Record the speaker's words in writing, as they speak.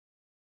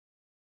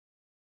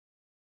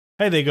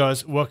Hey there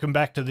guys, welcome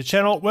back to the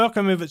channel.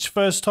 Welcome if it's your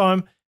first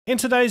time. In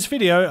today's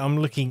video, I'm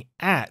looking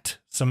at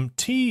some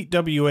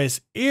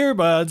TWS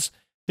earbuds.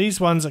 These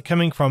ones are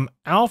coming from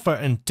Alpha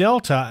and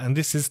Delta, and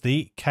this is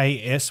the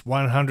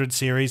KS100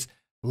 series.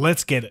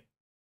 Let's get it.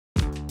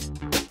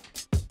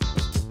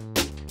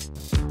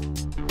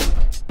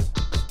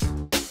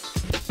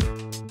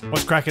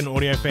 What's cracking,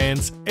 audio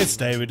fans? It's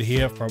David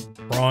here from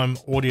Prime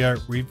Audio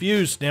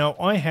Reviews. Now,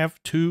 I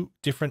have two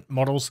different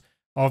models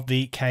of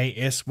the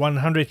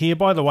KS100 here.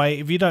 By the way,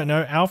 if you don't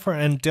know, Alpha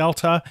and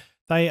Delta,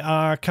 they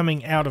are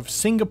coming out of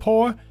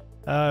Singapore.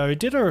 I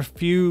did a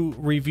few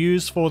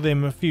reviews for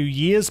them a few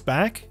years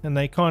back, and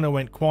they kind of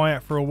went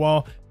quiet for a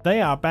while. They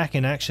are back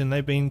in action.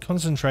 They've been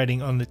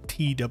concentrating on the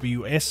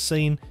TWS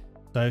scene.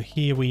 So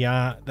here we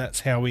are. That's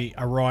how we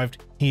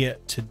arrived here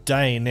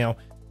today. Now,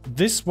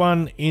 this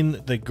one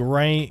in the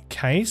grey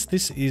case,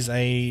 this is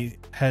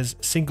has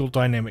single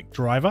dynamic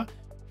driver.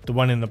 The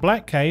one in the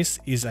black case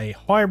is a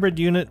hybrid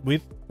unit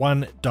with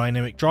one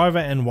dynamic driver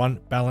and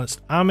one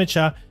balanced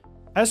armature.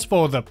 As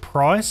for the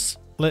price,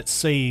 let's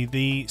see,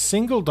 the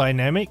single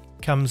dynamic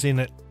comes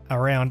in at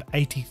around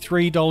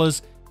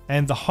 $83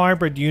 and the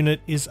hybrid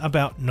unit is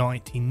about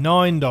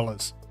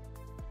 $99.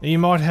 You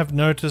might have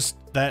noticed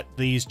that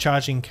these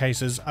charging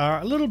cases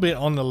are a little bit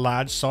on the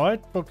large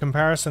side. For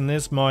comparison,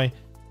 there's my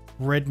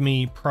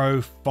Redmi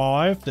Pro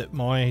 5 that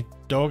my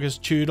dog has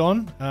chewed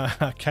on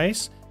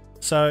case.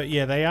 So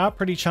yeah, they are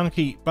pretty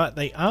chunky, but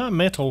they are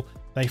metal.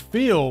 They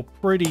feel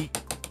pretty,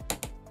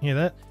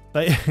 hear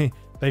that?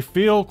 They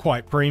feel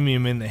quite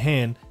premium in the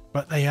hand,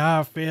 but they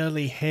are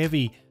fairly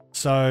heavy.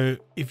 So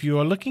if you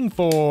are looking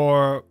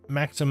for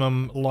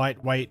maximum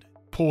lightweight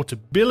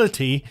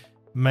portability,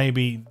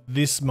 maybe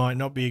this might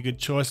not be a good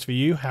choice for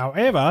you.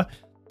 However,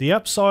 the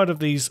upside of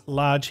these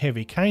large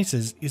heavy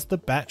cases is the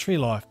battery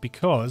life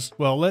because,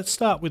 well, let's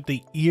start with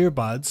the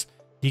earbuds.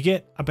 You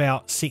get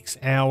about 6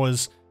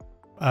 hours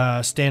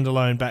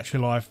standalone battery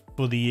life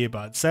for the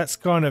earbuds. That's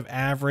kind of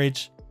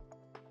average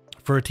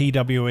for a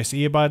TWS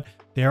earbud.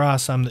 There are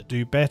some that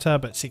do better,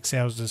 but 6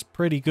 hours is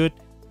pretty good.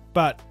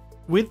 But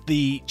with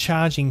the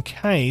charging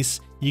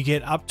case, you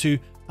get up to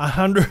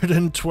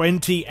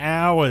 120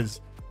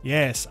 hours.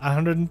 Yes,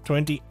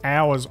 120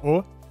 hours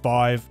or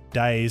 5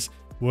 days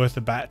worth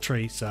of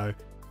battery. So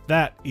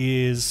that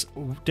is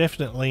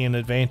definitely an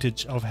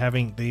advantage of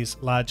having these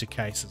larger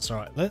cases. All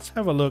right, let's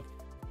have a look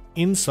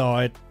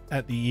inside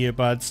at the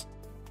earbuds.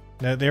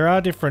 Now, there are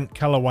different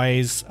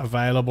colorways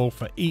available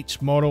for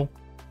each model,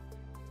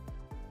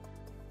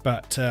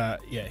 but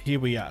yeah, here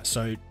we are.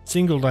 So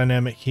single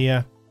dynamic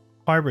here,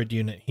 hybrid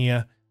unit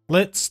here.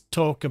 Let's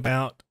talk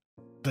about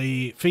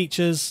the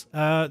features.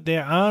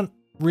 There aren't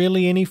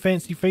really any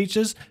fancy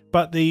features,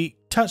 but the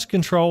touch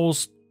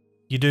controls,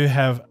 you do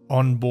have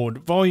onboard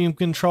volume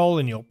control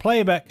and your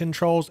playback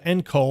controls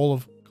and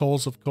calls,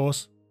 of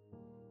course.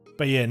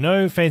 But yeah,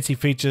 no fancy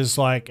features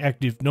like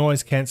active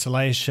noise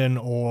cancellation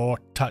or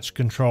touch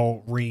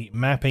control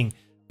remapping.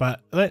 But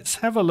let's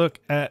have a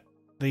look at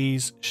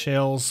these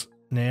shells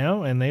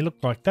now, and they look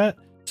like that.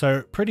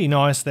 So pretty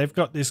nice. They've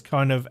got this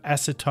kind of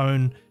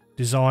acetone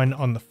design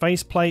on the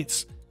face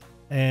plates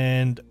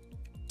and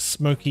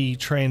smoky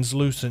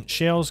translucent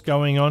shells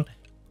going on.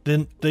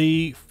 Then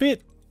the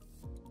fit,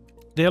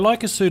 they're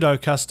like a pseudo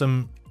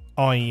custom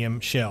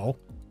IEM shell.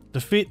 The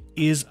fit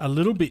is a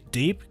little bit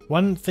deep.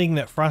 One thing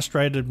that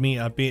frustrated me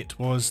a bit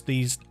was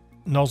these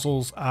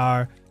nozzles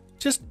are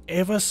just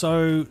ever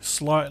so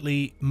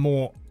slightly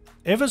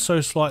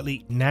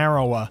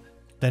narrower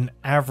than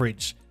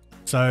average.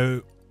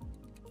 So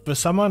for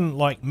someone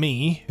like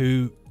me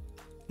who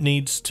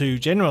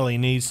generally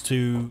needs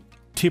to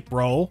tip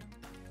roll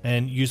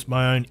and use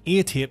my own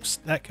ear tips,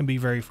 that can be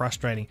very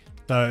frustrating.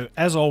 So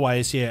as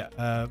always,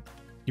 yeah,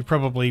 you're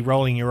probably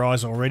rolling your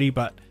eyes already,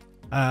 but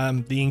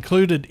the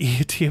included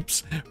ear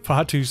tips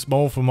far too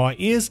small for my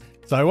ears.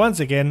 So once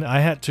again, I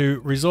had to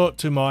resort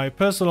to my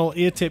personal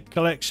ear tip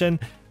collection.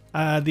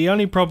 The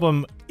only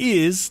problem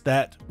is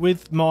that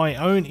with my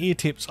own ear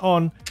tips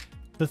on,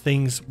 the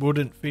things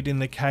wouldn't fit in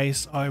the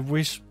case. I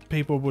wish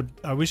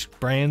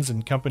brands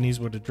and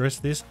companies would address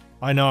this.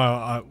 I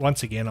know,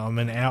 once again, I'm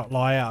an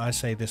outlier. I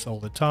say this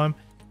all the time,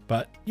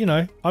 but you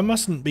know, I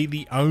mustn't be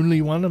the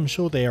only one. I'm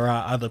sure there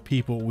are other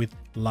people with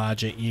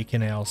larger ear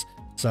canals.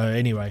 So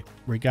anyway,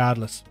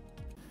 regardless.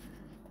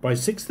 By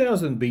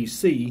 6000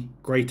 BC,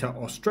 Greater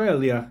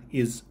Australia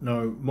is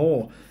no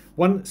more.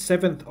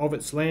 1/7 of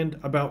its land,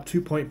 about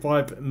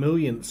 2.5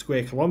 million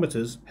square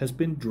kilometres, has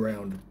been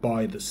drowned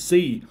by the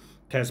sea.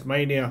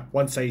 Tasmania,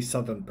 once a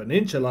southern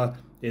peninsula,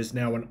 is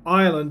now an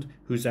island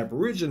whose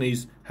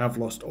Aborigines have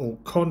lost all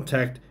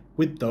contact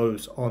with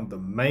those on the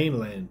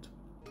mainland.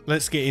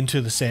 Let's get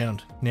into the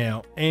sound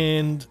now,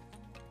 and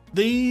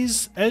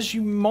these, as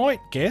you might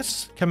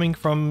guess, coming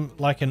from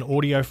like an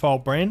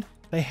audiophile brand,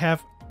 they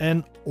have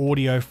an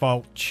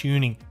audiophile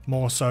tuning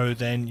more so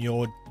than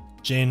your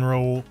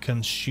general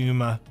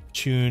consumer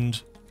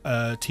tuned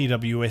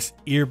TWS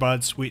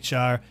earbuds, which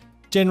are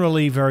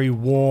generally very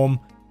warm,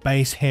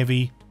 bass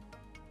heavy,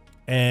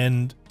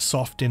 and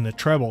soft in the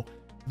treble.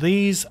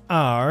 these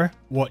are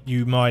what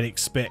you might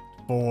expect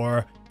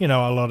for, you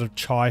know, a lot of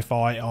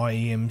chi-fi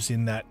IEMs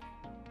in that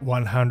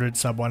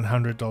sub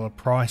 $100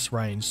 price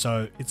range.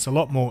 So it's a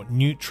lot more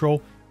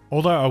neutral.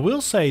 Although I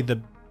will say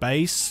the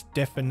bass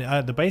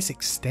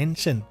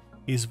extension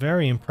is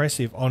very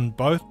impressive on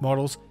both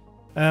models.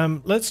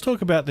 Let's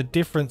talk about the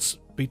difference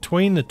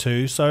between the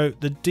two. So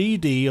the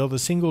DD, or the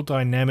single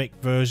dynamic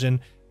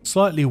version,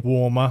 slightly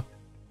warmer,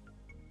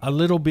 a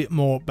little bit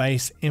more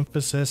bass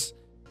emphasis,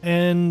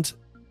 and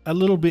a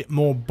little bit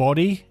more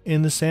body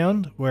in the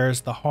sound,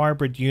 whereas the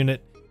hybrid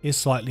unit is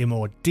slightly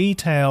more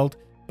detailed,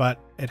 but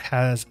it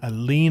has a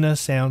leaner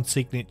sound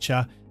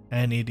signature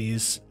and it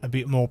is a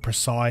bit more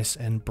precise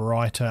and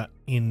brighter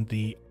in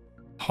the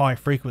high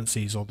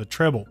frequencies, or the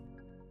treble.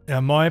 Now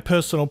my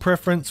personal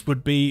preference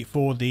would be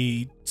for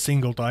the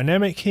single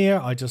dynamic here.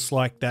 I just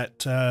like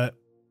that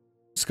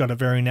it's got a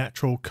very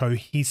natural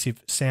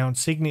cohesive sound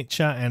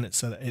signature, and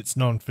it's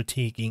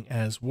non-fatiguing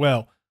as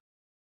well.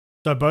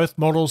 So both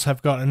models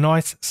have got a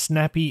nice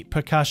snappy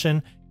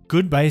percussion,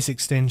 good bass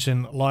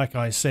extension, like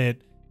I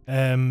said,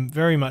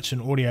 very much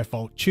an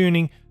audiophile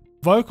tuning.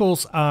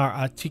 Vocals are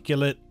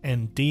articulate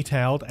and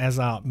detailed, as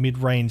are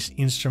mid-range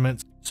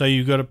instruments. So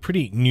you've got a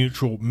pretty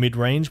neutral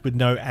mid-range with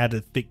no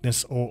added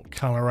thickness or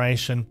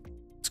coloration.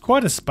 It's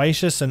quite a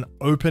spacious and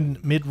open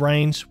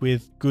mid-range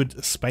with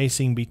good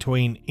spacing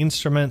between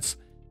instruments,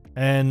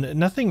 and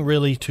nothing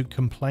really to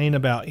complain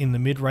about in the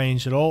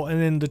mid-range at all.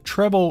 And then the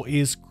treble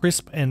is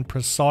crisp and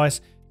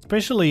precise,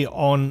 especially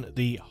on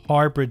the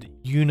hybrid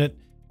unit,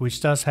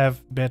 which does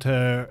have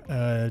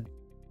better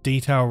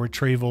detail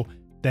retrieval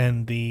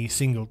than the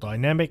single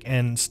dynamic,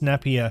 and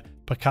snappier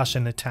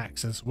percussion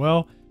attacks as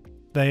well.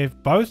 They've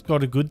both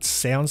got a good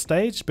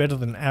soundstage, better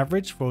than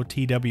average for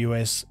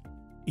TWS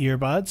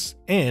earbuds,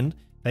 and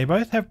they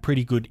both have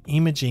pretty good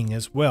imaging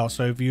as well.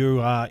 So if you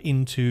are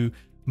into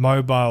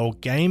mobile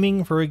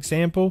gaming, for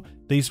example,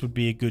 these would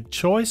be a good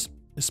choice,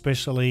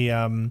 especially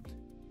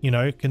you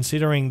know,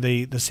 considering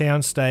the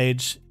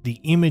soundstage, the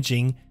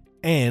imaging,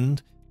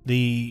 and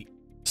the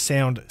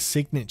sound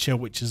signature,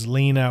 which is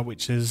leaner,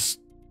 which is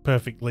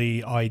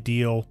perfectly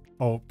ideal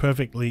or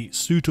perfectly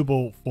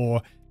suitable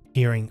for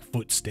hearing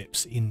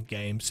footsteps in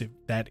games, if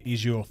that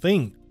is your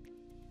thing.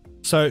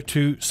 So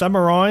to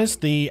summarize,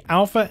 the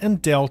Alpha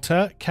and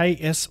Delta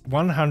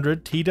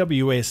KS100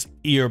 TWS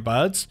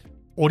earbuds,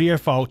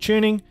 audiophile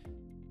tuning,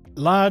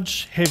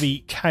 large heavy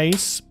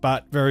case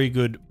but very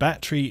good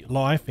battery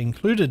life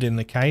included in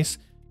the case,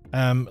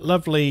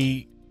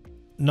 lovely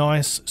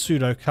nice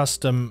pseudo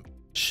custom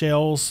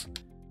shells,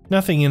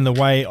 nothing in the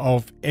way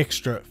of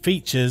extra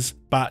features,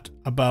 but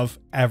above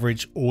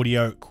average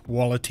audio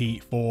quality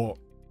for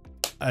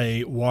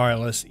a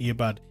wireless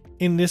earbud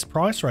in this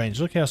price range.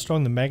 Look how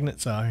strong the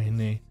magnets are in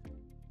there.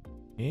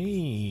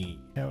 Hey,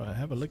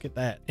 have a look at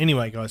that.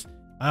 Anyway guys,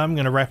 I'm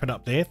going to wrap it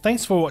up there.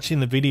 Thanks for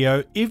watching the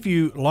video. If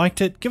you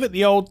liked it, give it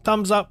the old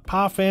thumbs up,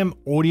 Parfam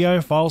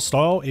audiophile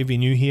style. If you're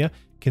new here,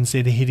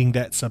 consider hitting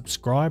that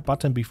subscribe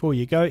button before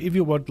you go. If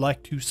you would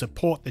like to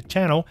support the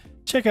channel,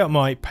 check out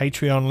my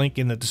Patreon link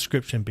in the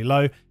description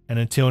below. And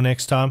until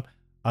next time,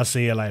 I'll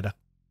see you later.